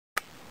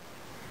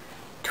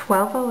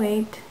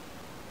1208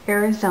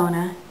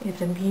 Arizona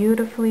is a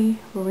beautifully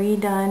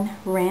redone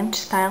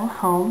ranch-style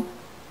home.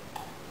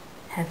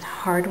 Has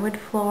hardwood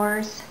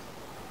floors,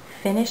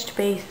 finished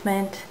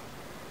basement,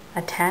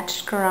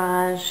 attached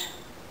garage,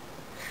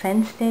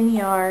 fenced-in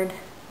yard,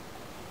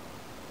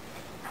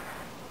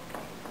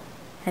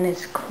 and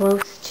is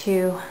close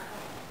to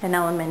an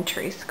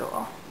elementary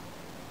school.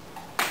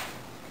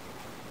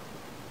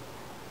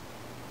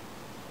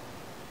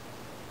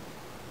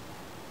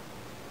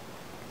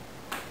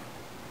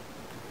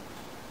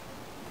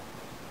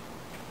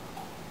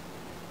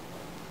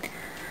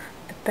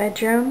 The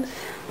bedrooms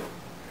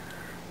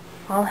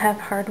all have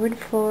hardwood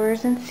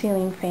floors and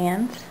ceiling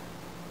fans.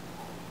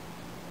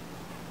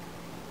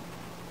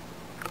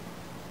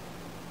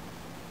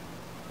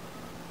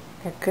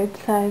 They're good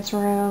sized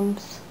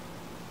rooms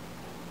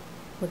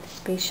with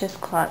spacious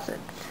closets.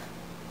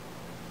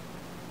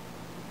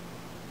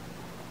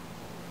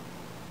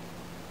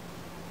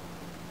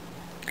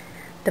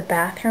 The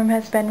bathroom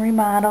has been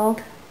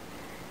remodeled.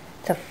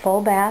 It's a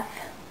full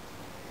bath,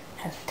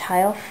 has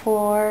tile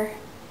floor,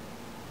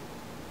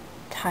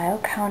 tile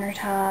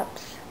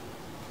countertops,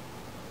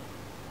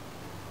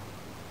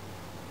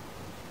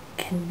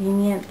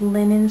 convenient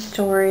linen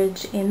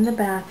storage in the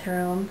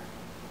bathroom,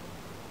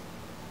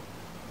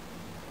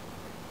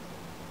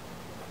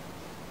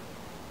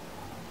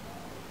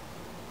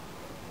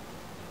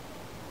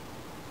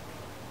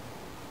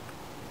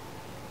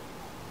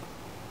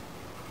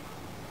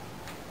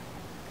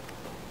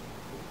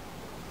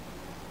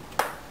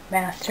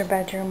 master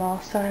bedroom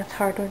also has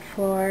hardwood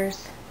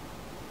floors.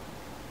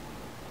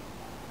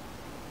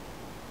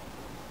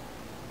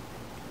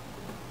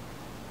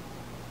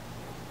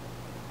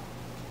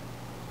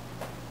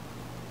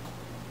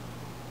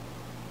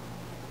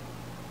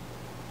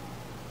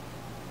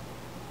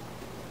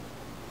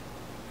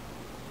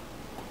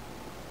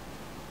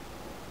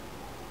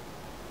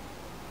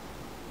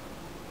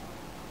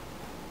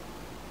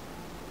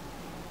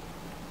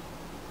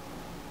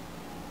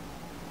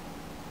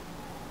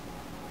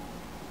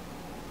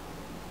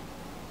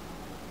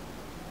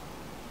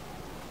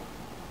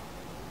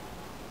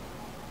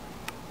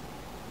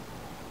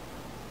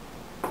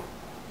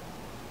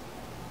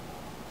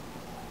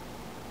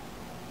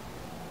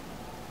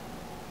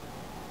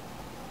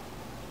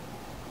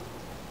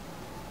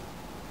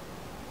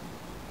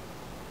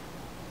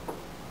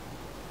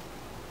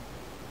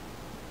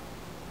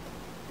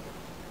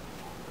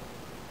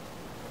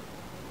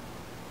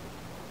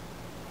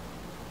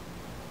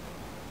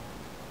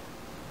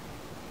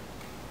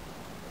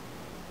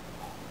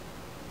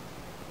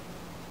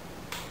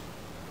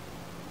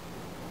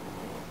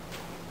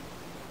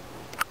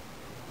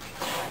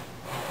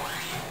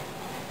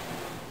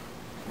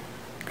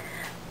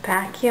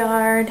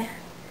 Backyard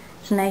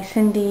is nice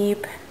and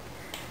deep,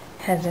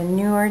 has a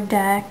newer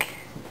deck,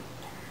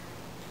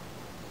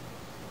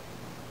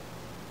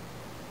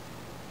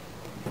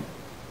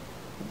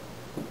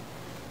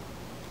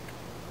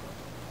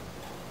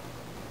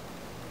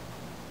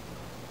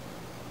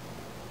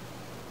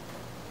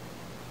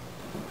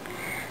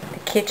 the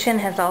kitchen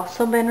has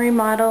also been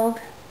remodeled,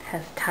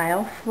 has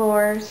tile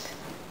floors,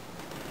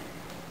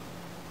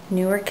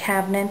 newer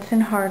cabinets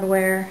and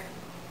hardware,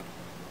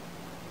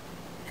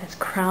 has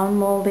crown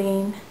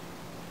molding,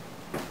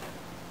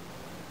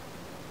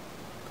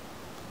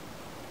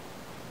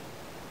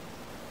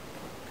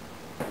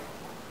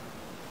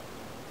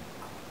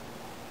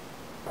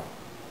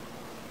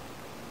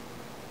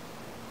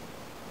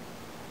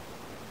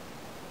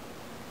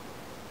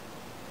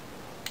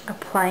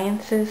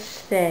 appliances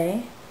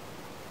stay,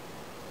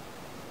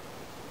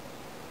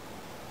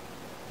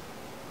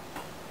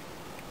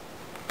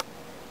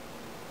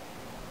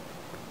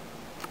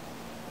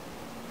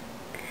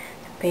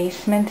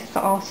 basement is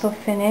also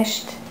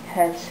finished,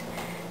 has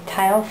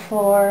tile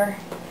floor,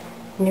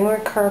 newer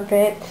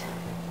carpet,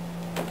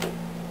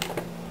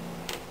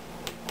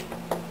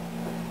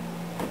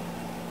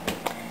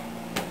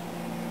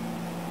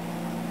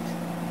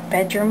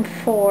 bedroom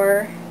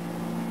 4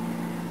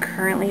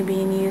 currently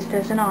being used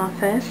as an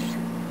office,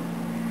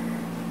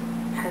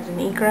 has an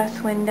egress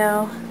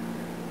window,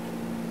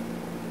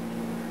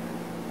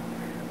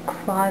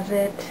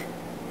 closet,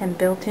 and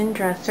built-in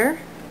dresser.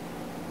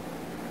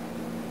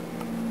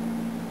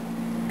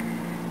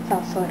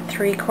 Also a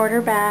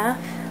 3/4 bath.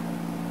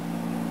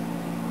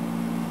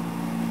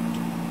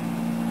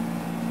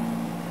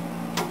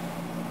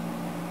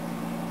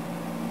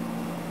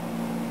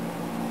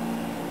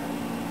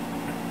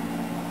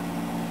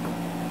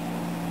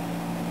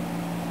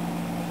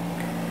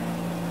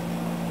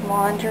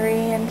 Laundry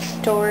and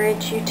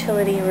storage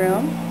utility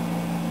room.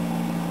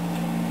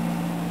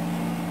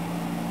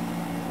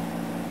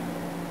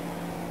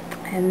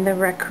 And the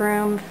rec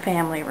room,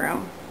 family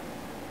room.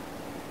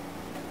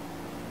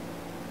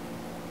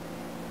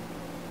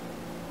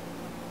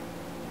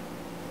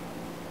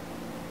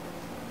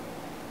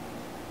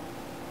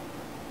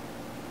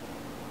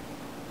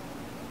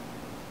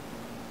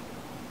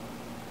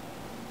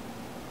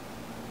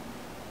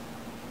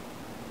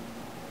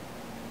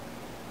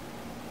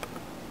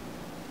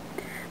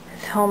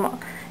 home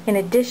in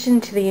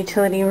addition to the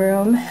utility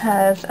room,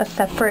 has a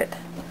separate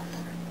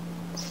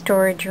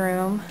storage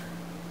room.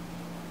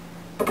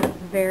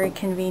 Very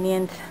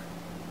convenient.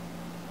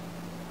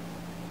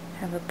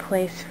 Have a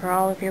place for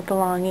all of your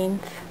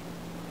belongings.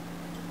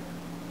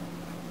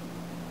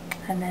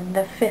 And then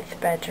the 5th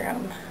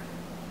bedroom.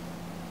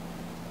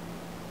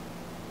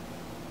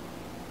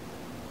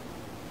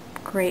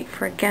 Great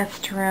for a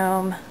guest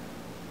room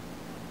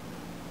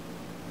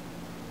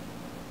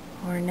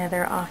or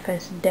another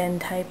office den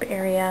type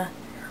area.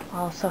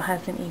 Also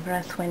has an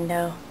egress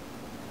window.